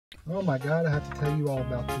Oh my God, I have to tell you all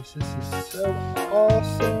about this. This is so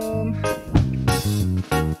awesome.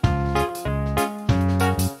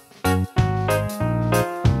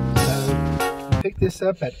 So, I picked this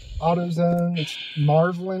up at AutoZone. It's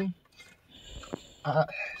Marvelin.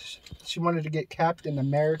 She wanted to get Captain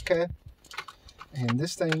America. And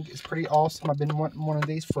this thing is pretty awesome. I've been wanting one of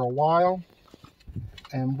these for a while.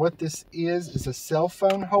 And what this is a cell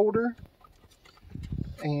phone holder.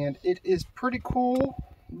 And it is pretty cool.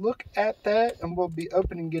 Look at that, and we'll be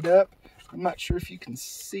opening it up. I'm not sure if you can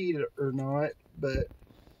see it or not, but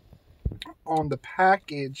on the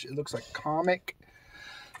package it looks like comic,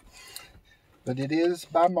 but it is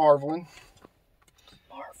by Marvelin.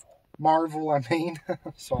 Marvel, I mean.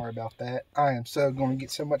 Sorry about that. I am so going to get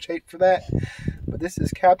so much hate for that. But this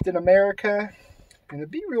is Captain America, and it'd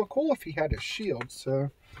be real cool if he had a shield.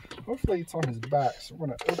 So hopefully it's on his back. So we're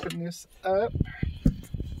going to open this up.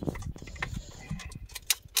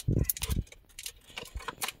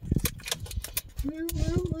 Woo,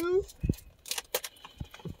 woo, woo.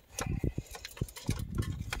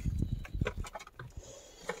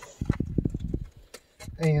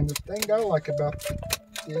 And the thing I like about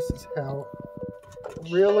this is how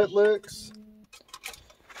real it looks.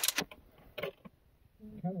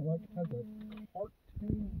 Kind of like it has a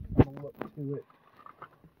cartoon kind of look to it.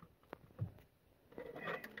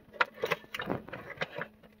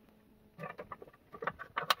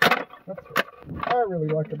 That's what I really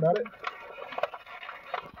like about it.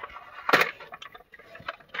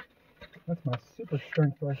 That's my super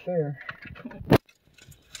strength right there.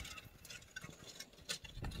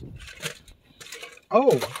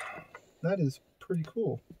 Oh, that is pretty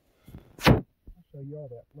cool. I'll show you all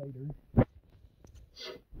that later.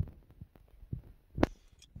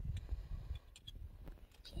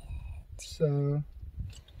 So,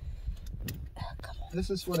 this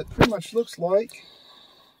is what it pretty much looks like.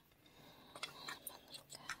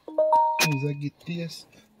 As I get this,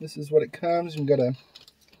 this is what it comes. You gotta,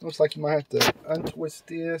 looks like you might have to untwist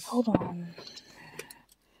this. Hold on.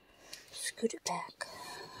 Scoot it back.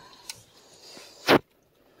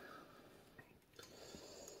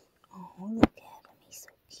 Oh, look at him. He's so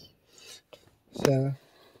cute. So,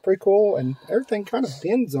 pretty cool. And everything kind of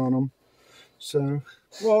bends on them. So,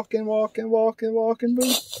 walking, boom.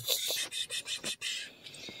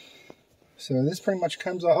 So, this pretty much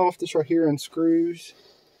comes off. This right here unscrews.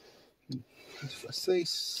 If I say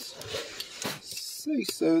so,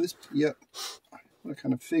 this, yep, I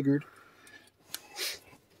kind of figured.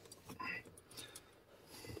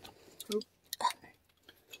 Oh, I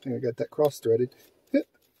think I got that cross-threaded.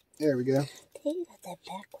 There we go. I think you got that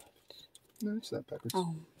backwards. No, it's not backwards.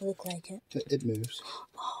 Oh, look like it. It moves.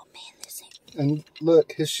 Oh, man, this ain't... And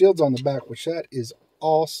look, his shield's on the back, which that is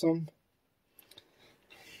awesome.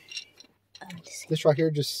 This right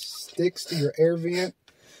here just sticks to your air vent.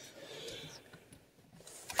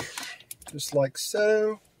 Just like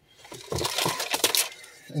so.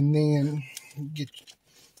 And then get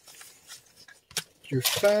your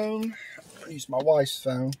phone. I'm gonna use my wife's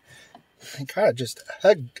phone. And kind of just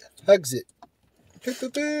hugs it. Boop,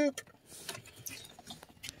 boop, boop.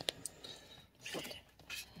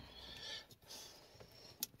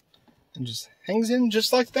 And just hangs in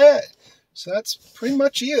just like that. So that's pretty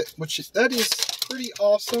much it. That is pretty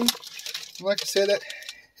awesome. And like I said, that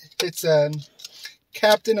it's a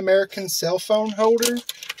Captain American cell phone holder.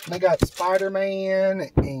 And they got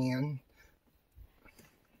Spider-Man and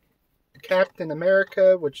Captain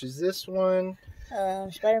America, which is this one.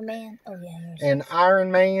 Spider-Man. Oh yeah. And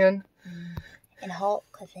Iron Man. And Hulk,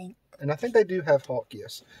 I think. And I think they do have Hulk,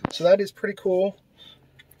 yes. So that is pretty cool.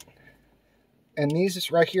 And these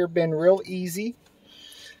just right here have been real easy.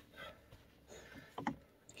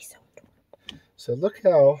 He's so adorable. So look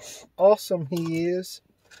how awesome he is.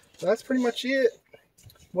 So that's pretty much it.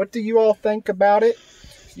 What do you all think about it?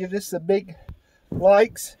 Give this a big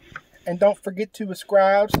likes. And don't forget to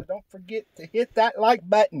subscribe. So don't forget to hit that like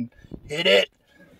button. Hit it.